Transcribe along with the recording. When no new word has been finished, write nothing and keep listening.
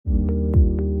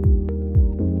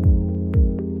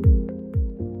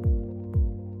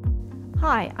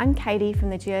Hi, I'm Katie from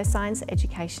the Geoscience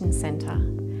Education Centre.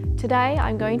 Today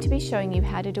I'm going to be showing you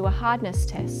how to do a hardness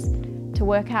test to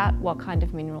work out what kind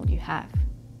of mineral you have.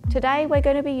 Today we're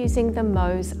going to be using the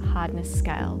Mohs hardness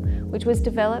scale, which was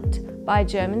developed by a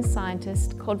German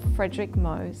scientist called Friedrich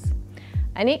Mohs.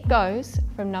 And it goes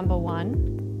from number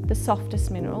 1, the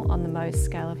softest mineral on the Mohs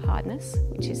scale of hardness,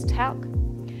 which is talc,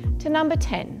 to number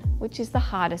 10, which is the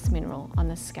hardest mineral on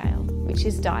the scale, which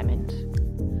is diamond.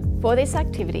 For this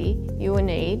activity, you will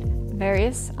need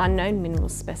various unknown mineral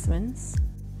specimens,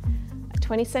 a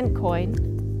 20-cent coin,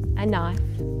 a knife,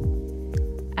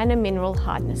 and a mineral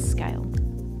hardness scale.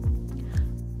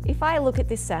 If I look at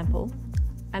this sample,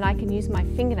 and I can use my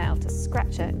fingernail to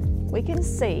scratch it, we can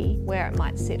see where it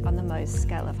might sit on the Mohs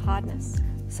scale of hardness.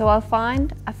 So I'll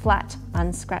find a flat,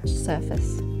 unscratched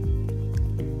surface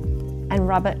and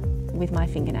rub it with my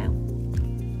fingernail.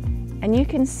 And you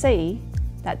can see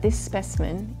that this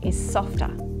specimen is softer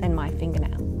than my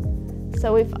fingernail.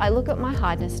 So if I look at my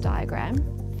hardness diagram,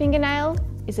 fingernail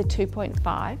is a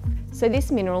 2.5, so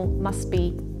this mineral must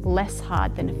be less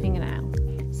hard than a fingernail.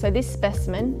 So this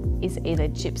specimen is either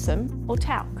gypsum or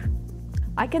talc.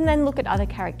 I can then look at other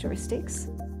characteristics,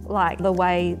 like the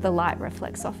way the light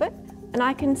reflects off it, and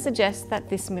I can suggest that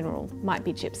this mineral might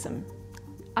be gypsum.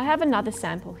 I have another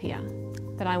sample here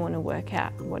that I want to work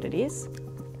out what it is.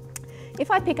 If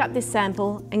I pick up this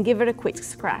sample and give it a quick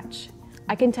scratch,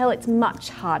 I can tell it's much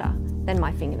harder than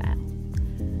my fingernail.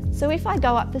 So if I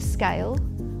go up the scale,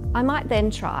 I might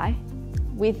then try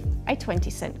with a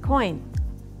 20-cent coin.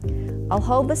 I'll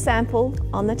hold the sample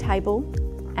on the table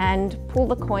and pull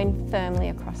the coin firmly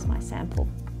across my sample.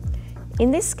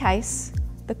 In this case,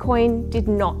 the coin did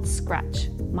not scratch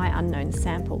my unknown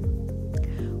sample.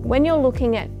 When you're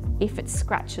looking at if it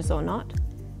scratches or not,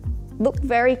 look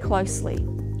very closely.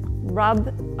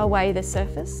 Rub away the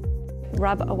surface,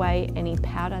 rub away any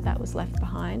powder that was left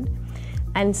behind,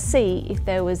 and see if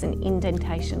there was an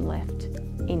indentation left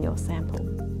in your sample.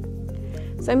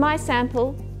 So my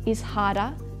sample is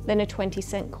harder than a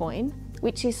 20-cent coin,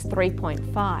 which is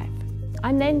 3.5.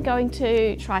 I'm then going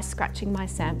to try scratching my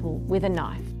sample with a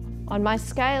knife. On my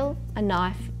scale, a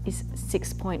knife is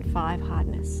 6.5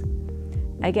 hardness.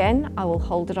 Again, I will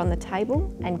hold it on the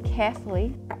table and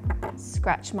carefully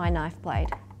scratch my knife blade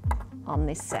on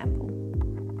this sample.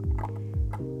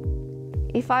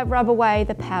 If I rub away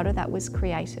the powder that was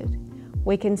created,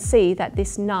 we can see that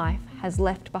this knife has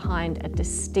left behind a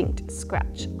distinct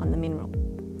scratch on the mineral.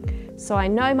 So I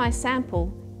know my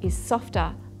sample is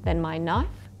softer than my knife,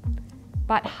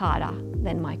 but harder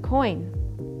than my coin.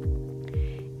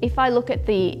 If I look at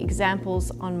the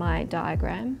examples on my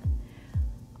diagram,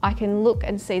 I can look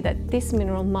and see that this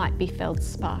mineral might be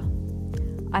feldspar.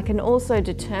 I can also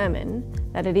determine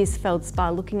that it is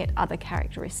feldspar looking at other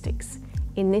characteristics,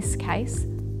 in this case,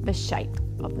 the shape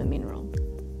of the mineral.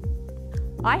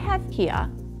 I have here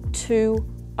 2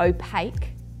 opaque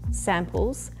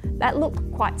samples that look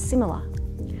quite similar,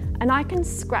 and I can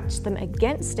scratch them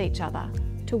against each other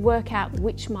to work out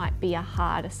which might be a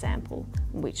harder sample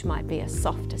and which might be a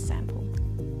softer sample.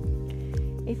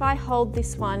 If I hold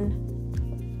this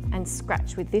one and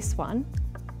scratch with this one,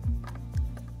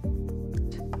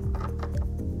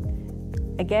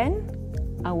 again,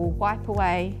 I will wipe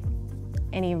away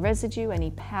any residue,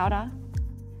 any powder,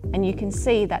 and you can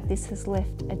see that this has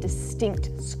left a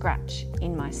distinct scratch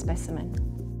in my specimen.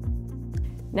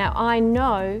 Now I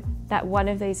know that one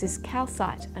of these is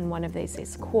calcite and one of these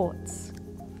is quartz.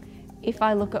 If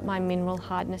I look at my mineral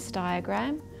hardness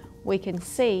diagram, we can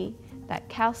see that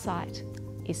calcite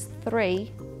is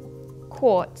 3,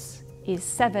 quartz is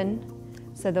 7,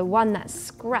 so the one that's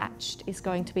scratched is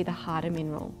going to be the harder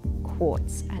mineral,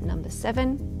 quartz at number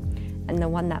 7, and the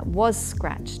one that was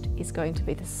scratched is going to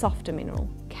be the softer mineral,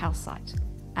 calcite,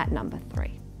 at number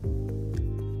 3.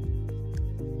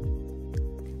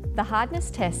 The hardness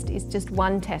test is just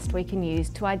one test we can use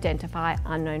to identify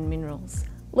unknown minerals.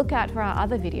 Look out for our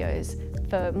other videos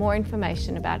for more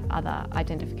information about other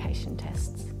identification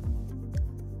tests.